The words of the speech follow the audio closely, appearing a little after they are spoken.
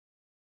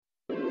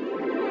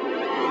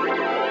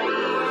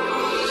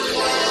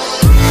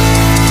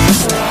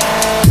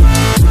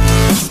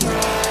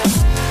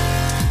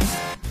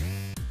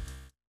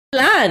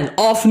fan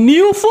of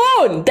new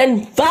phone,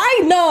 then why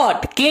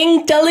not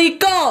King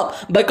Telecom?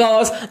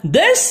 Because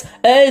this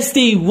is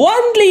the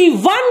only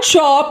one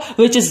shop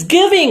which is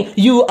giving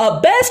you a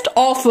best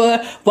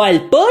offer while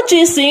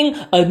purchasing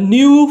a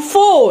new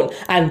phone.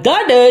 And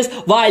that is,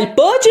 while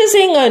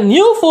purchasing a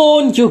new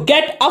phone, you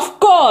get, of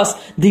course,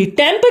 the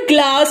tempered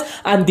glass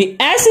and the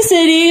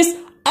accessories,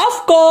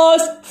 of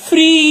course,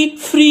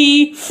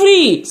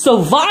 free.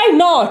 So why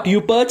not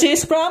you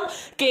purchase from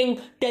King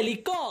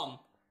Telecom?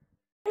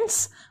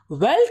 Friends,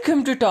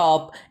 welcome to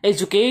Top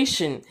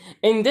Education.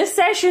 In this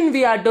session,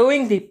 we are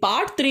doing the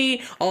part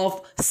 3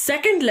 of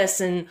second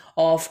lesson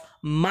of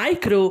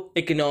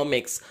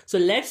microeconomics. So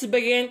let's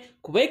begin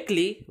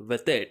quickly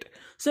with it.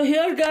 So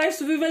here guys,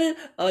 we will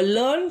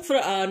learn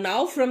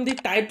now from the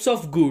types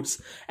of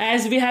goods.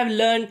 As we have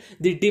learned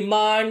the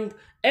demand,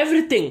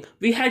 everything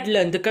we had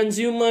learned, the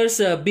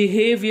consumers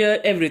behavior,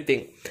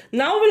 everything.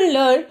 Now we'll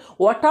learn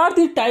what are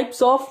the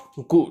types of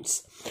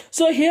goods.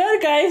 So here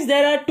guys,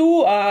 there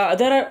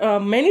are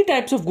many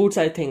types of goods.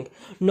 I think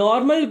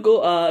normal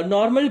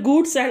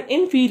goods and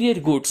inferior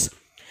goods.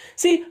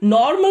 See,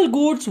 normal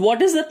goods,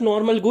 what is that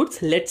normal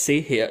goods? Let's say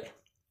here,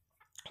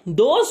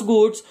 those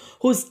goods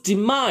whose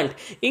demand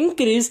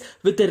increase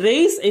with a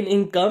rise in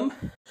income,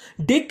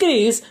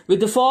 decrease with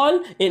the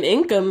fall in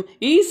income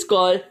is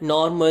called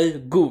normal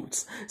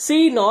goods.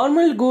 See,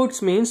 normal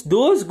goods means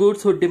those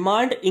goods whose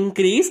demand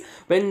increase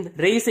when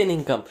rise in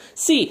income.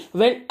 See,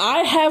 when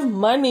I have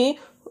money,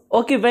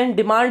 okay, when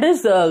demand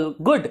is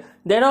good,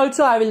 then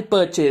also I will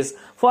purchase.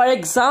 For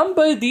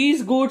example,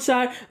 these goods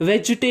are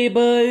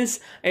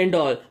vegetables and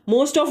all.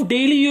 Most of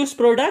daily use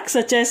products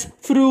such as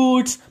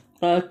fruits,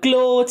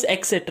 clothes,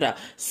 etc.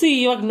 See,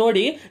 ಇವಾಗ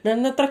ನೋಡಿ,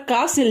 ನನ್ನ ಹತ್ರ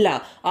ಕಾಸಿಲ್ಲ,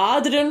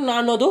 ಆದ್ರೆ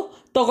ನಾನು ಅದು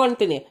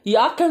ತಗೊಂತೀನಿ.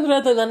 ಯಾಕಂದ್ರೆ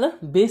ಅದು ನನ್ನ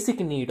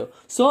ಬೇಸಿಕ್ ನೀಡು.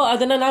 ಸೊ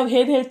ಅದನ್ನ ನಾವು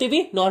ಹೇಗೆ ಹೇಳ್ತೀವಿ?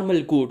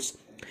 Normal goods.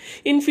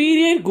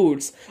 Inferior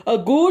goods,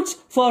 goods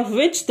for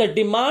which the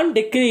demand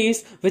decrease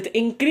with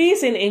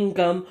increase in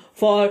income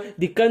for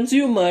the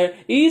consumer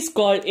is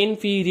called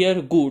inferior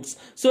goods.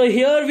 So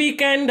here we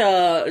can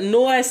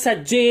know as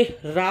sajje,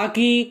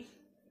 ragi,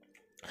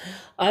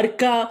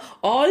 arka,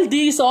 all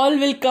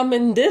will come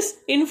in this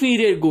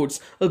inferior goods.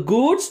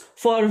 Goods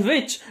for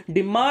which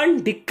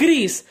demand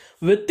decrease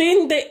within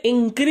the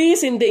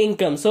increase in the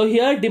income. So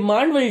here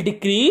demand will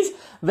decrease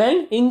when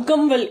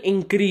income will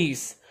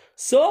increase.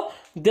 So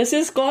this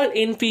is called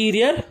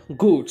inferior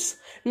goods.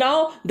 Now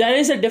there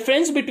is a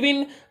difference between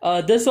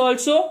this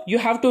also. You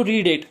have to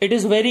read it. It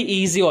is very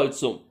easy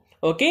also.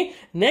 Okay,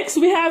 next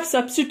we have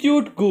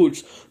substitute goods.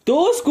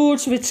 Those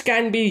goods which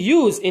can be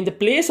used in the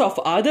place of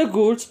other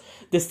goods.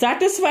 The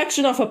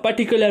satisfaction of a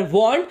particular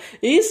want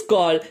is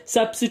called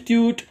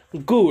substitute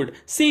good.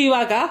 See,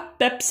 ಇವಾಗ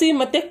Pepsi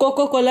ಮತ್ತೆ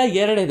cocoa Cola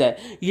ಎರಡಿದೆ.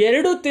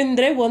 ಎರಡು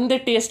ತಿಂದ್ರೆ ಒಂದೇ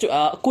taste,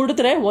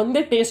 ಕುಡಿದ್ರೆ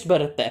ಒಂದೇ taste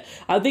ಬರುತ್ತೆ.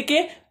 ಅದಕ್ಕೆ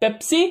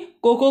Pepsi,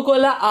 cocoa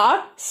Cola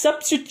R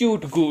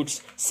substitute goods.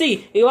 C,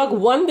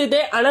 ಇವಾಗ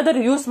ಒಂದಿದೆ,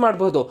 ಅನದರ್ ಯೂಸ್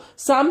ಮಾಡ್ಬೋದು.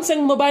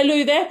 ಸ್ಯಾಮ್ಸಂಗ್ ಮೊಬೈಲು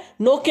ಇದೆ,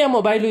 ನೋಕಿಯಾ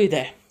ಮೊಬೈಲು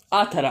ಇದೆ,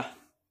 ಆ ಥರ.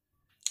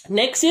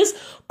 Next is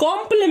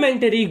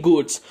complementary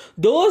goods.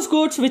 Those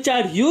goods which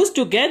are used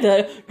together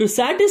to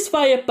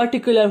satisfy a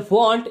particular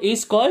want is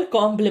called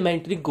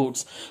complementary goods.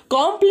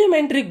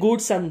 Complementary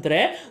goods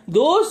andre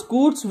those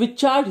goods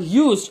which are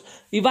used.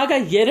 ಇವಾಗ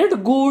ಎರಡು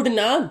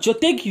ಗೂಡ್ನ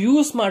ಜೊತೆಗೆ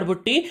use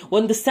ಮಾಡ್ಬಿಟ್ಟು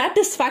ಒಂದು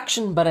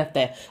satisfaction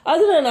ಬರುತ್ತೆ.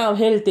 ಅದನ್ನ ನಾವು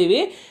ಹೇಳ್ತೀವಿ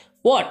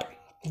what?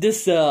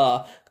 This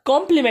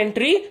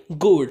complementary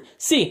good.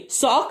 See,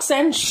 socks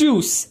and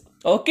shoes,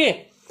 okay,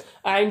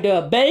 and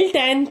belt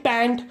and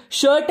pant,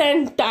 shirt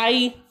and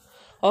tie.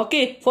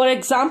 Okay, for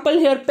example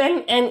here pen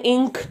and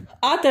ink,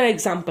 ಆ ಥರ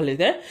ಎಕ್ಸಾಂಪಲ್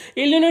ಇದೆ.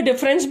 ಇಲ್ಲಿನ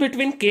ಡಿಫ್ರೆನ್ಸ್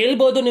ಬಿಟ್ವೀನ್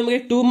ಕೇಳ್ಬೋದು ನಿಮಗೆ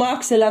 2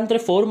 marks ಇಲ್ಲ ಅಂದ್ರೆ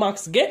 4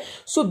 marksಗೆ.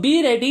 So be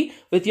ready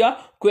with your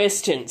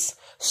questions.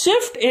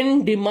 Shift in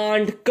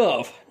demand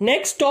curve.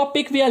 Next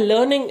topic we are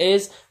learning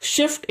is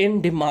shift in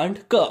demand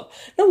curve.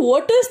 Now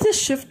what does the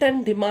shift in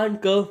demand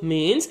curve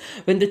means?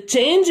 When the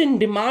change in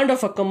demand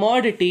of a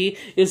commodity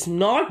is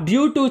not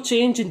due to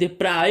change in the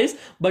price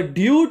but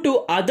due to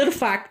other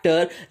factor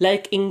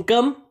like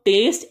income,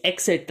 taste,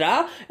 etc.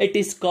 It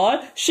is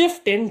called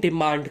shift in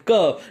demand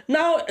curve.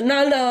 Now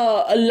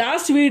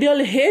last video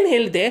hen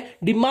helde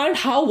demand,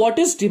 what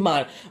is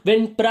demand?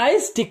 When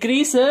price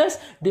decreases,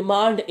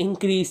 demand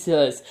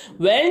increases.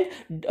 When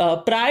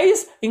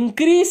price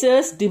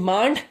increases,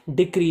 demand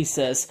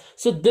decreases.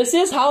 So this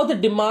is how the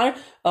demand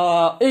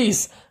is.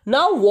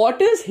 Now what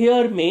is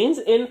here means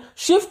in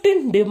shift in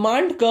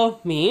demand curve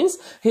means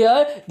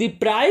here the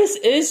price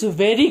is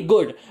very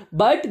good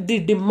but the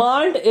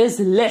demand is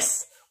less.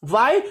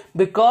 Why?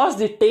 Because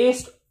the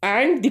taste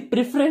and the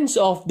preference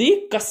of the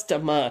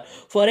customer.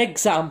 For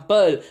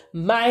example,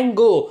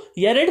 mango,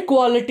 ಎರಡು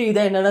quality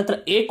ಇದೆ. ನನ್ನ ಹತ್ರ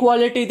A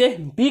quality ಇದೆ,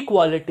 B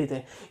quality ಇದೆ.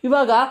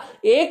 ಇವಾಗ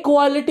A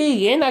quality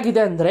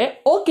ಏನಾಗಿದೆ ಅಂದ್ರೆ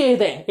okay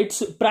ಇದೆ,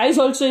 it's price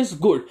also is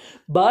good,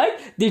 but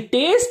the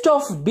taste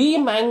of B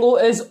mango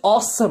is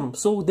awesome.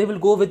 So they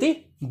will go with the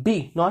B,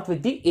 not with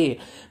the A.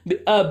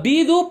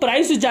 Bದು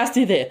price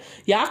ಜಾಸ್ತಿ ಇದೆ,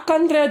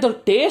 ಯಾಕಂದ್ರೆ ಅದ್ರ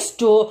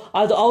ಟೇಸ್ಟ್,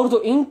 ಅದು ಅವ್ರದ್ದು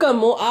ಇನ್ಕಮ್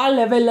ಆ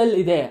ಲೆವೆಲ್ ಅಲ್ಲಿ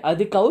ಇದೆ,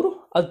 ಅದಕ್ಕೆ ಅವರು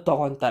ಅದು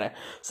ತಗೊಂತಾರೆ.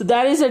 So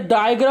there is a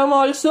diagram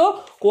also,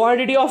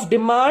 quantity of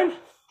demand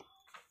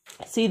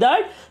See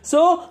that? So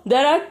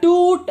there are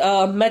two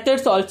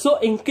methods also,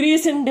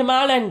 increase in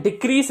demand and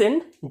decrease in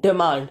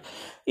demand.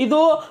 ಇದು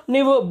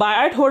ನೀವು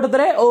ಬ್ಯಾಟ್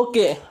ಹೊಡೆದ್ರೆ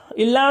ಓಕೆ,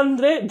 ಇಲ್ಲ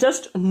ಅಂದ್ರೆ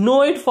just no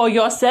it for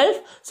your self,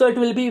 so it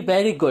will be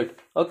very good.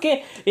 Okay,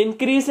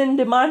 increase in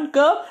demand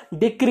curve,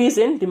 decrease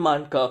in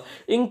demand curve.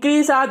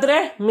 Increase ಆದ್ರೆ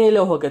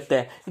ಮೇಲೆ ಹೋಗುತ್ತೆ,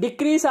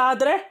 decrease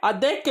ಆದ್ರೆ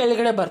ಅದೇ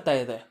ಕೆಳಗಡೆ ಬರ್ತಾ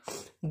ಇದೆ.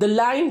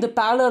 The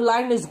parallel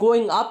line is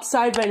going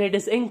upside when it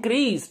is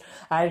increased,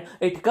 and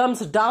it comes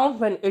down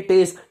when it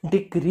is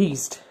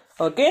decreased.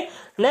 Okay,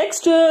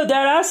 next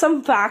there are some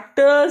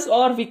factors,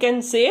 or we can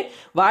say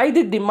why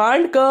the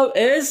demand curve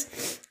is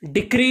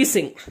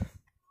decreasing.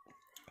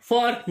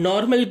 For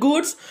normal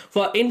goods,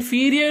 for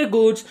inferior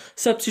goods,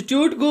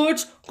 substitute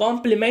goods,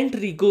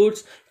 complementary goods,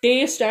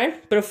 taste and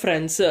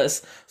preferences.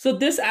 So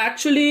this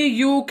actually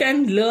you can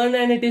learn,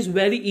 and it is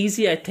very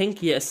easy, I think.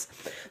 Yes.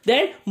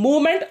 Then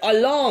movement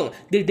along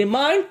the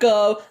demand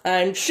curve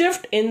and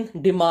shift in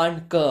demand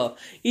curve.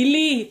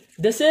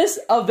 This is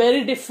a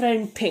very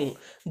different thing.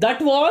 That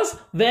was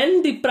when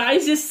the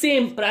price is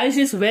same, price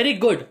is very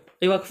good.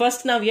 ಇವಾಗ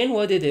first ನಾವು ಏನು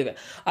ಓದಿದ್ದೇವೆ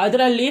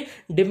ಅದರಲ್ಲಿ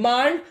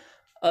demand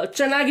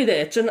ಚೆನ್ನಾಗಿದೆ,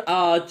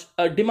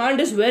 demand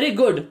is very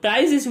good,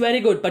 price is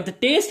very good, but the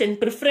taste and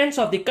preference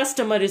of the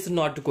customer is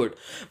not good.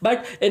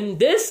 But in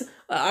this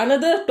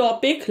another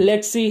topic,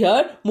 let's see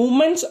here,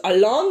 movements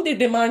along the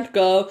demand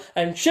curve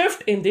and shift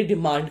in the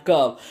demand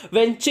curve.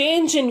 When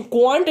change in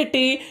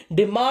quantity,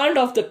 demand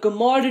of the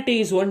commodity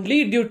is only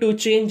due to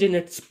change in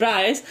its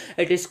price,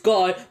 it is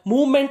called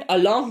movement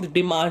along the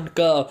demand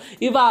curve.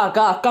 ಇವಾಗ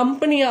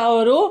company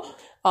ಅವರು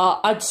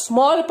ಅದು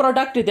small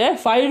product ಇದೆ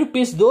 5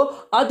 ರೂಪೀಸ್ದು,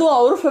 ಅದು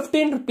ಅವರು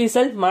 15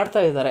 ರೂಪೀಸಲ್ಲಿ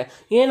ಮಾಡ್ತಾ ಇದ್ದಾರೆ.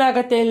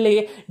 ಏನಾಗತ್ತೆ ಇಲ್ಲಿ,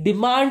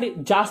 ಡಿಮಾಂಡ್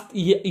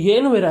ಜಾಸ್ತಿ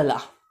ಏನೂ ಇರಲ್ಲ.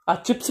 ಆ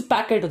ಚಿಪ್ಸ್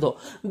ಪ್ಯಾಕೆಟ್ದು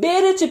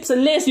ಬೇರೆ ಚಿಪ್ಸ್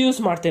ಲೇಸ್ ಯೂಸ್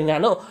ಮಾಡ್ತೀನಿ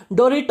ನಾನು,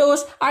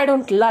 ಡೊರಿಟೋಸ್ I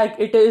don't like,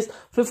 it is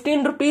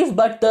 15 rupees,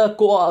 but the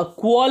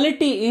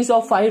quality is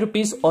of 5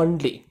 rupees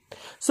only.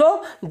 So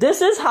this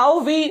is how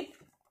we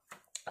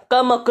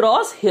come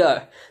across here.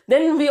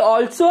 Then we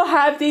also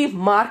have the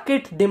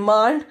market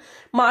demand.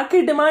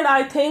 Market demand,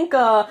 I think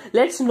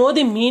let's know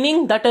the meaning,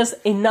 that is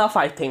enough,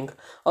 I think.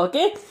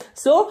 Okay,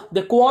 so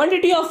the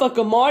quantity of a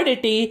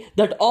commodity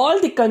that all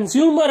the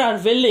consumer are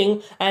willing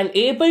and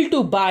able to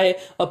buy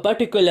a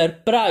particular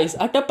price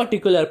at a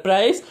particular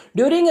price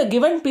during a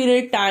given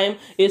period time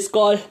is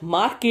called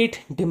market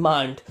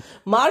demand.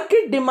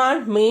 Market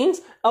demand means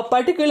a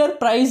particular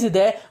price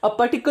ಇದೆ, a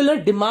particular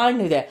demand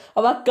ಇದೆ,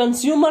 ಅವಾಗ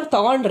consumer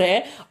ತಗೊಂಡ್ರೆ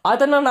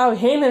ಅದನ್ನ ನಾವು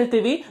ಏನ್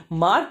ಹೇಳ್ತೀವಿ,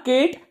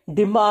 market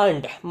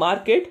demand.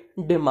 Market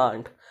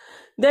demand.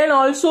 Then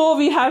also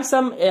we have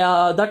some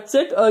that's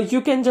it, you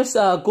can just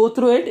go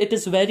through it, it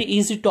is very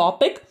easy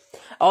topic.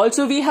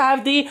 Also we have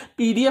the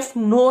PDF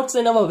notes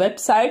in our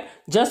website,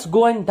 just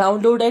go and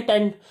download it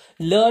and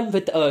learn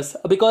with us,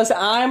 because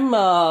I'm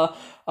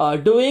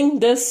doing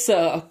this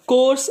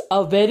course,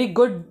 a very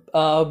good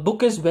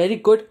book is very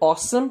good,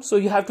 awesome, so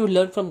you have to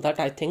learn from that,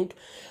 I think.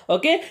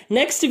 Okay,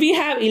 next we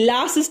have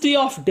elasticity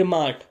of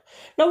demand.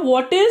 Now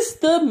what is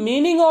the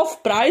meaning of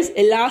price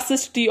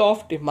elasticity of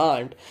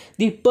demand?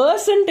 The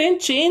percentage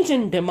change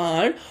in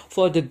demand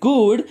for the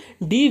good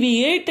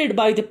deviated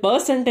by the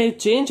percentage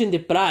change in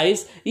the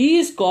price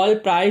is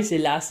called price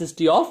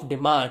elasticity of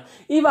demand.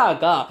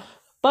 Ivaga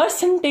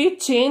percentage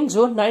change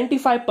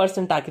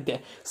 95% ಆಗಿದೆ,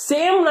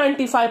 same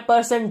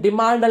 95%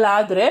 demand ಅಲ್ಲಿ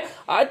ಆದ್ರೆ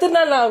ಅದನ್ನ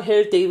ನಾವು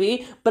ಹೇಳ್ತೀವಿ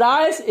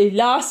price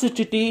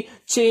elasticity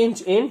change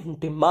in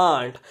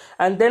demand.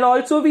 And then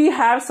also we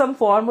have some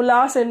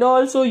formulas, and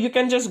also you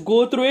can just go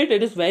through it,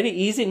 it is very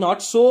easy,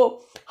 not so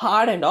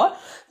hard and all.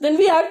 Then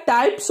we have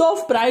types of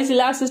price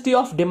elasticity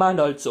of demand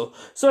also.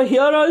 So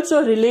here also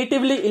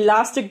relatively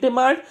elastic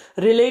demand,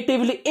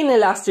 relatively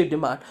inelastic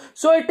demand.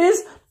 So it is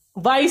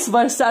vice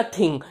versa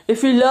thing. If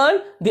you learn,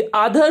 the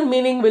other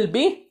meaning will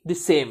be the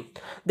same.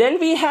 Then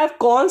we have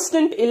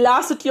constant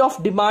elasticity of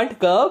demand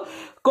curve.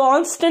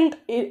 Constant,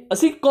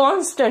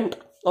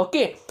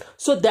 okay,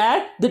 so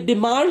that the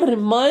demand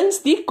remains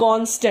the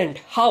constant.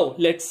 How?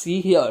 Let's see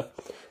here.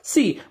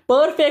 See,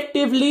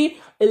 perfectively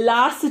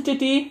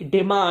elasticity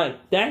demand,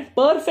 then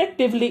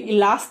perfectively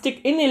elastic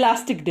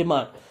inelastic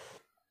demand.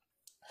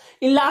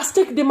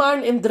 Elastic demand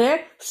indre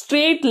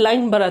straight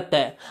line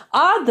baratte,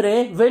 adre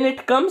when it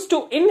comes to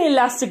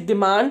inelastic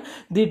demand,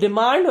 the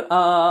demand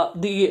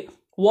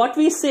what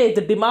we say,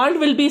 the demand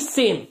will be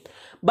same,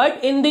 but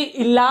in the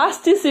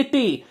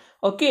elasticity,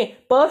 okay,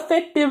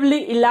 perfectively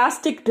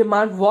elastic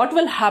demand, what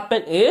will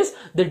happen is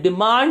the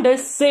demand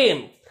is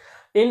same,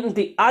 in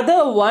the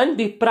other one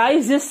the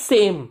price is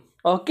same.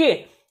 Okay,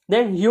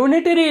 then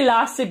unitary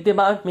elastic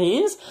demand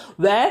means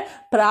where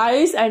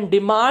price and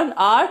demand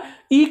are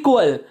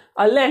equal.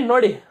 Allen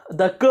nodi,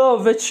 the curve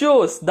which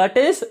shows that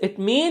is, it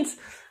means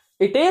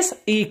it is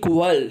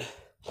equal.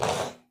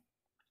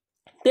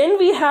 Then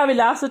we have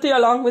elasticity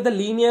along with the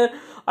linear.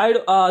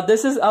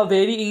 This is a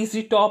very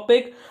easy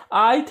topic.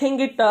 I think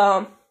it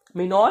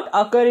may not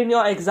occur in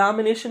your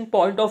examination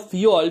point of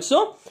view also.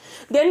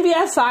 Then we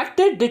have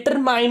factor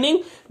determining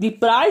the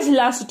price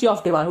elasticity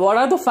of demand. What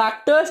are the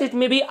factors? It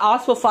may be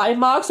asked for 5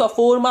 marks or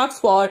 4 marks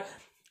for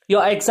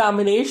your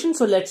examination.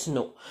 So let's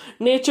know.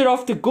 Nature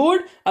of the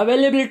good,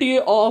 availability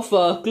of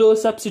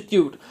close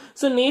substitute.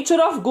 So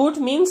nature of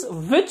good means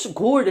which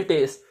good it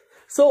is.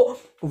 So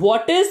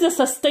what is the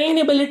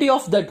sustainability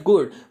of that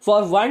good for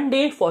 1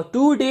 day, for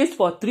 2 days,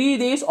 for 3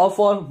 days, or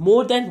for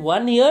more than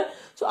 1 year?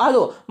 So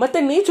ado matte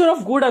nature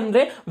of good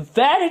andre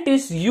where it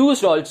is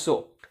used also.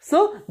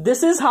 So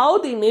this is how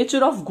the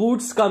nature of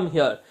goods come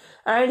here.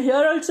 And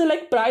here also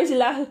like price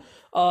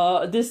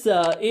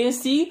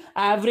AC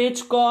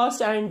average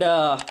cost and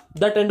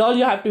that and all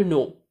you have to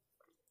know.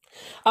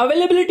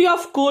 Availability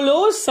of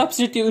close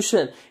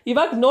substitution.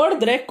 ಇವಾಗ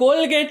ನೋಡಿದ್ರೆ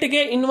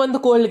ಕೋಲ್ಗೇಟ್ಗೆ ಇನ್ನೊಂದು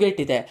Colgate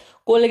ಇದೆ.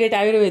 Colgate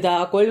Ayurveda,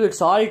 Colgate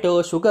salt,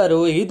 sugar,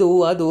 ಇದು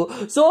ಅದು.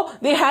 So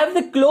they have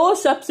the close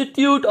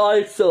substitute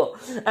also.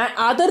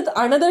 And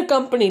another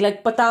company like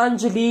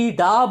Patanjali,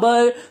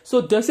 Dabur. So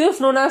this is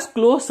known as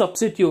close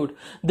substitute.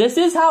 This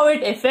is how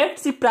it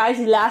affects the price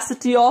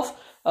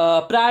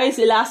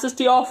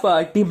elasticity of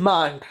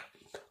demand.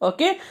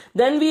 Okay,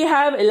 then we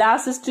have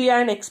elasticity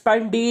and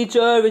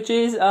expenditure, which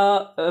is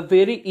a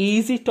very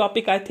easy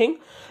topic. I think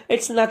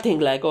it's nothing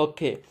like,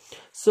 okay,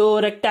 so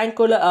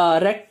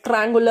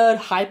rectangular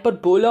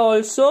hyperbola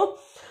also.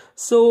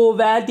 So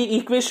where the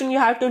equation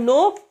you have to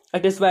know,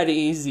 it is very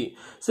easy.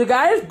 So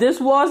guys, this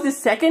was the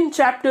second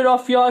chapter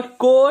of your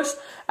course,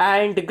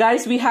 and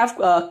guys, we have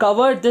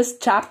covered this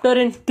chapter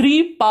in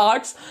 3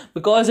 parts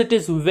because it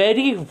is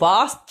very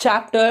vast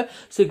chapter.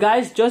 So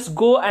guys, just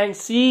go and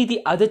see the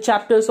other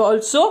chapters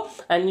also,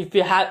 and if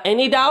you have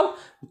any doubt,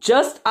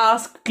 just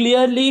ask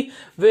clearly.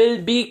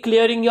 We'll be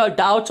clearing your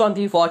doubts on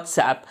the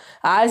WhatsApp,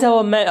 as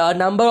our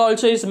number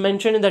also is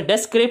mentioned in the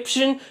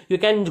description. You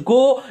can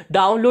go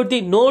download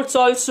the notes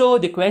also,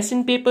 the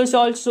question papers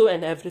also,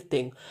 and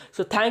everything.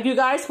 So thank you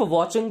guys for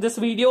watching this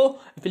video.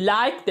 If you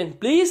like, then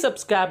please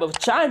subscribe our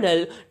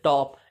channel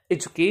Top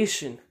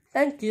Education.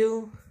 Thank you.